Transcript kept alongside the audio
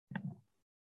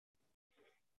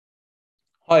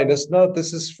Hi, listener.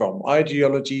 This is From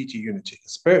Ideology to Unity, a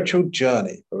spiritual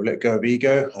journey where we let go of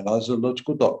ego and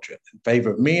ideological doctrine in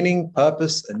favor of meaning,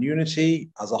 purpose, and unity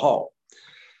as a whole.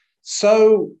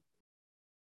 So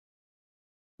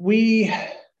we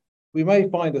may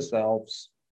find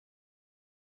ourselves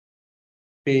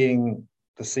being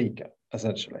the seeker,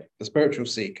 essentially, the spiritual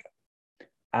seeker.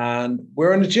 And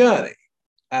we're on a journey.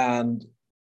 And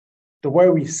the way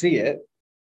we see it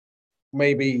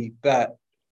may be that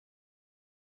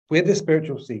we're the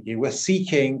spiritual seeker. We're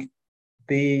seeking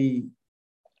the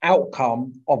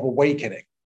outcome of awakening,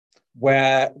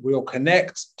 where we'll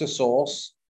connect to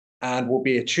source and we'll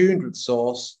be attuned with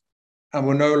source and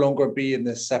we'll no longer be in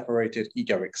this separated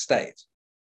egoic state.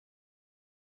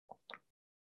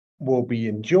 We'll be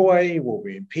in joy, we'll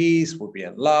be in peace, we'll be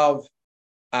in love,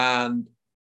 and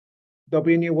there'll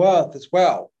be a new earth as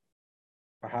well.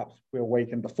 Perhaps we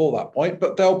awaken before that point,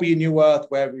 but there'll be a new earth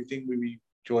where everything will be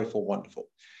joyful, wonderful.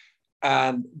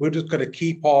 And we're just going to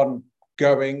keep on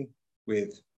going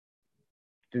with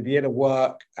do the inner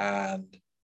work and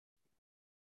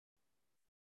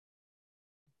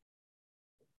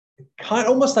kind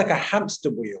of almost like a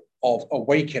hamster wheel of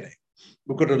awakening.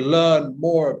 We're going to learn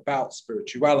more about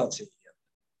spirituality,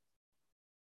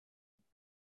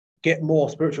 get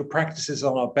more spiritual practices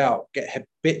on our belt, get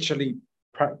habitually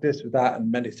practice with that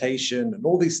and meditation and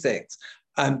all these things.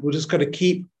 And we're just going to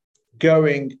keep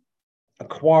going,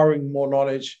 acquiring more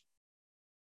knowledge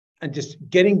and just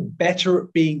getting better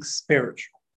at being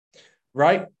spiritual,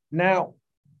 right? Now,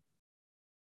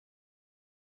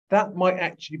 that might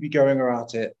actually be going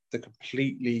around it the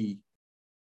completely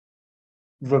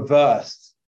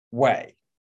reversed way.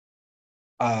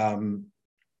 And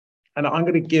I'm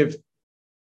going to give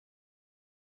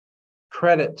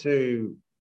credit to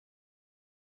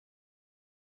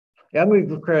Aaron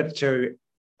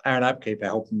Abke for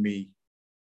helping me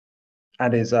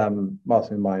and his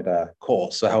mastermind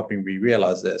course, so helping me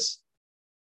realize this.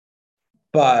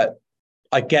 But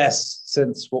I guess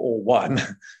since we're all one,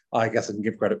 I guess I can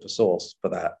give credit for source for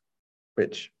that,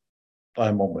 which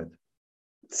I'm on with.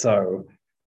 So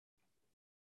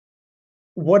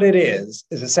what it is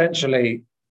essentially,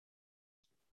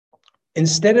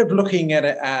 instead of looking at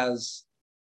it as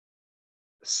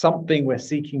something we're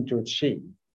seeking to achieve,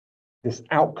 this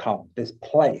outcome, this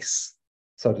place,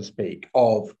 so to speak,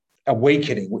 of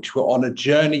awakening, which we're on a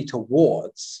journey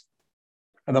towards.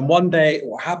 And then one day it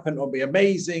will happen, it'll be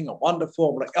amazing or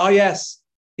wonderful. We're like, oh, yes,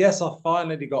 I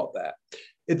finally got there.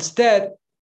 Instead,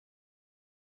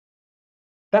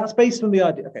 that's based on the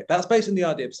idea. Okay, that's based on the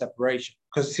idea of separation,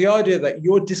 because it's the idea that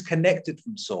you're disconnected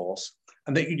from source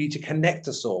and that you need to connect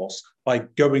to source by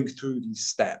going through these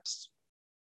steps,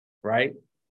 right?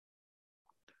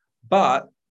 But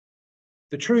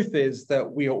the truth is that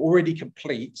we are already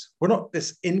complete. We're not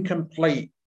this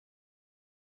incomplete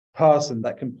person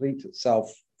that completes itself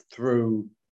through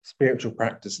spiritual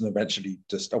practice and eventually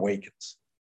just awakens.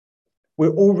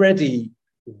 We're already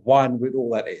one with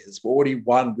all that is. We're already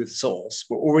one with source.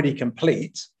 We're already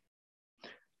complete.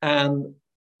 And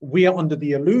we are under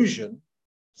the illusion,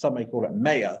 some may call it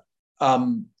maya,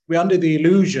 we're under the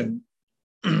illusion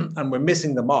and we're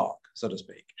missing the mark, so to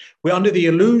speak. We're under the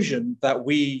illusion that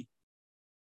we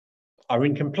are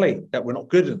incomplete, that we're not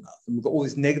good enough. And we've got all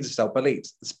these negative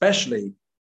self-beliefs, especially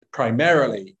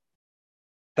primarily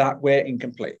that we're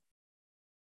incomplete.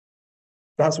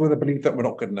 That's where the belief that we're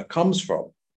not good enough comes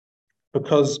from,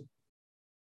 because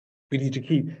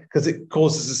it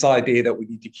causes this idea that we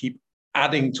need to keep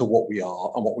adding to what we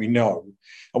are and what we know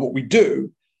and what we do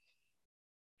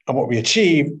and what we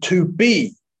achieve to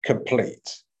be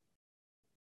complete.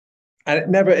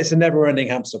 And it's a never-ending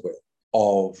hamster wheel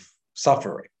of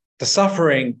suffering. The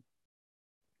suffering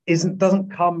doesn't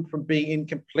come from being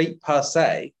incomplete per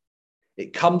se.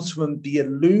 It comes from the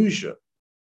illusion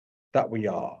that we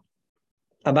are.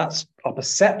 And that's our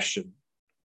perception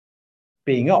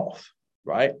being off,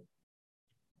 right?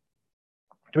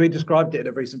 We described it in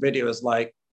a recent video as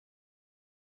like,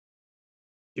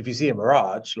 if you see a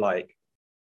mirage, like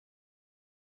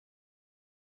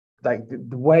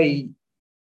the way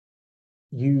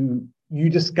you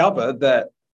discover that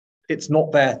it's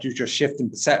not there due to a shift in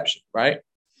perception, right?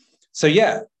 So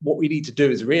yeah, what we need to do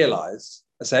is realize,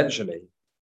 essentially,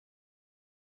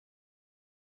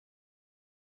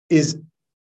 is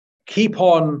keep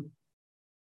on,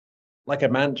 like a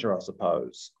mantra, I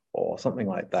suppose, or something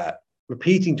like that,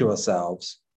 repeating to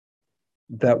ourselves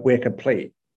that we're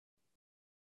complete.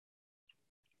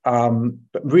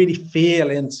 But really feel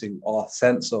into our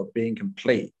sense of being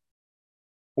complete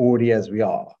already as we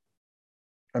are.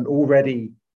 And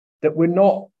already that we're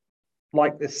not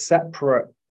like this separate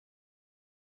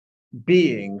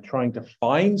being trying to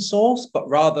find source, but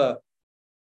rather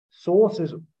source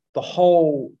is the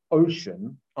whole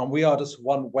ocean, and we are just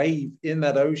one wave in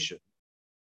that ocean.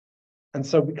 And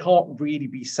so we can't really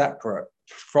be separate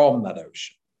from that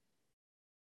ocean.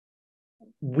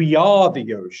 We are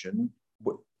the ocean,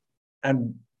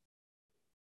 and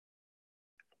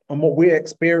what we're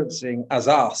experiencing as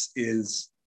us is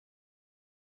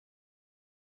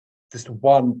just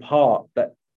one part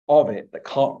of it that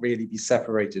can't really be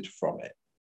separated from it,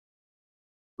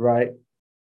 right?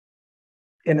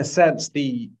 In a sense,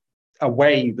 a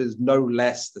wave is no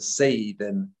less the sea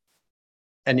than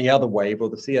any other wave or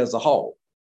the sea as a whole,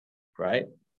 right?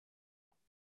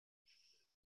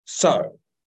 So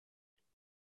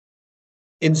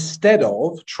instead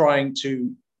of trying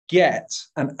to get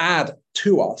and add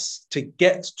to us to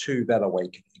get to that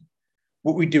awakening,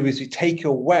 what we do is we take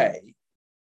away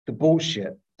the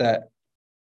bullshit that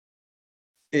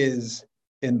is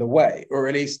in the way, or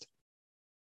at least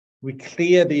we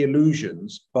clear the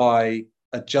illusions by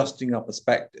adjusting our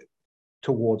perspective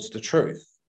towards the truth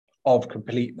of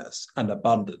completeness and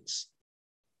abundance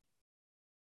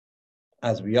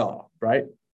as we are, right?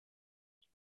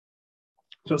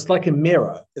 So it's like a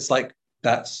mirror. It's like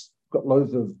that's got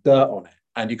loads of dirt on it,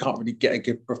 and you can't really get a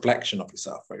good reflection of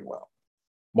yourself very well.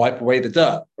 Wipe away the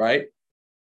dirt, right?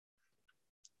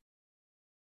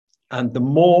 And the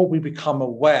more we become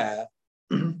aware,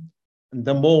 and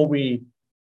the more we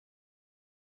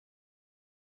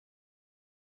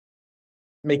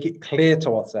make it clear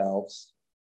to ourselves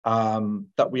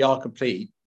that we are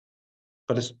complete,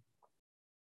 but it's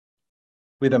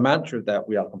with a mantra that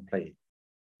we are complete,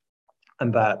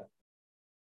 and that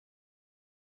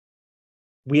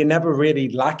we are never really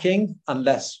lacking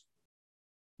unless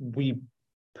we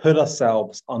put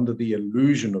ourselves under the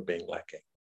illusion of being lacking.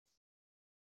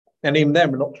 And even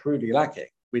then, we're not truly lacking.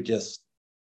 We're just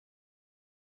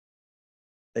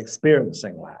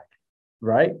experiencing lack,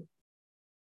 right?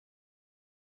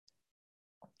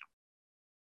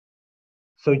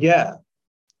 So yeah,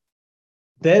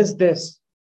 there's this,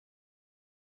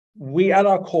 we at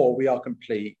our core, we are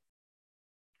complete,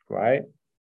 right?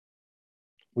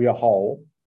 We are whole.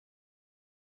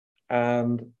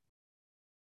 And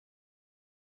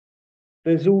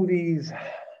there's all these,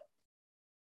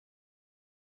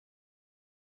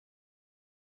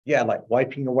 like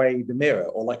wiping away the mirror,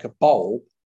 or like a bulb.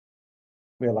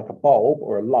 We're like a bulb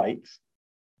or a light,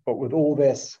 but with all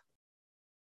this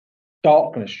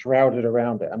darkness shrouded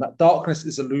around it. And that darkness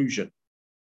is illusion,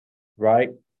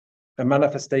 right? A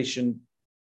manifestation,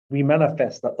 we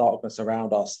manifest that darkness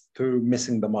around us through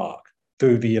missing the mark,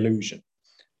 through the illusion.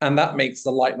 And that makes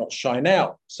the light not shine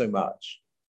out so much.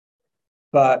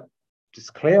 But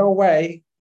just clear away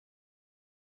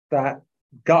that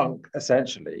gunk,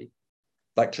 essentially,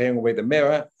 like clearing away the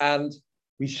mirror, and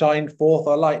we shine forth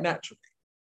our light naturally.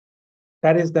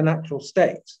 That is the natural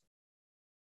state.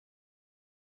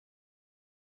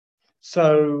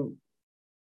 So,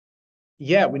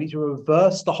 yeah, we need to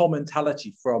reverse the whole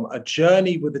mentality from a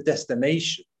journey with a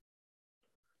destination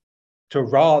to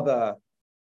rather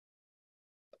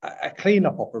a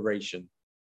cleanup operation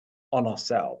on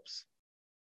ourselves.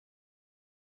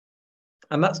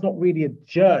 And that's not really a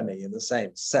journey in the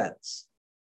same sense.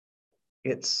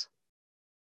 It's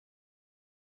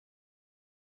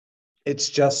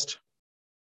just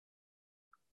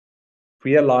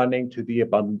realigning to the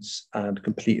abundance and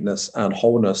completeness and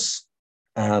wholeness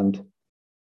and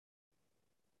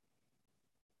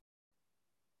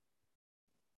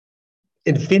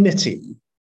infinity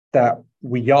that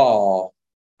we are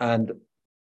and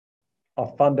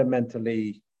are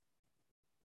fundamentally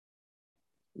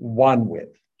one with.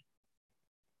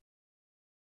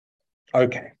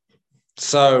 Okay,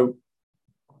 so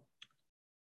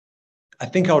I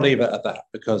think I'll leave it at that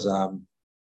because, I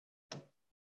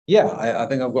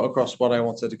think I've got across what I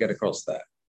wanted to get across there.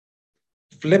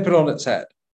 Flip it on its head.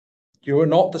 You are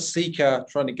not the seeker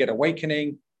trying to get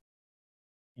awakening.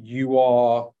 You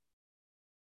are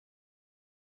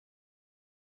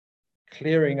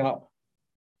clearing up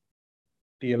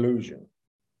the illusion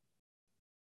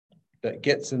that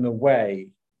gets in the way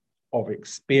of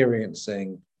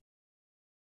experiencing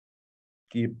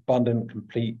the abundant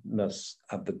completeness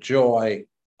and the joy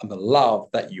and the love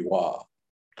that you are.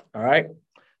 All right.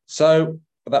 So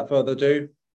without further ado,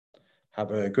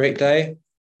 have a great day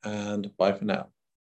and bye for now.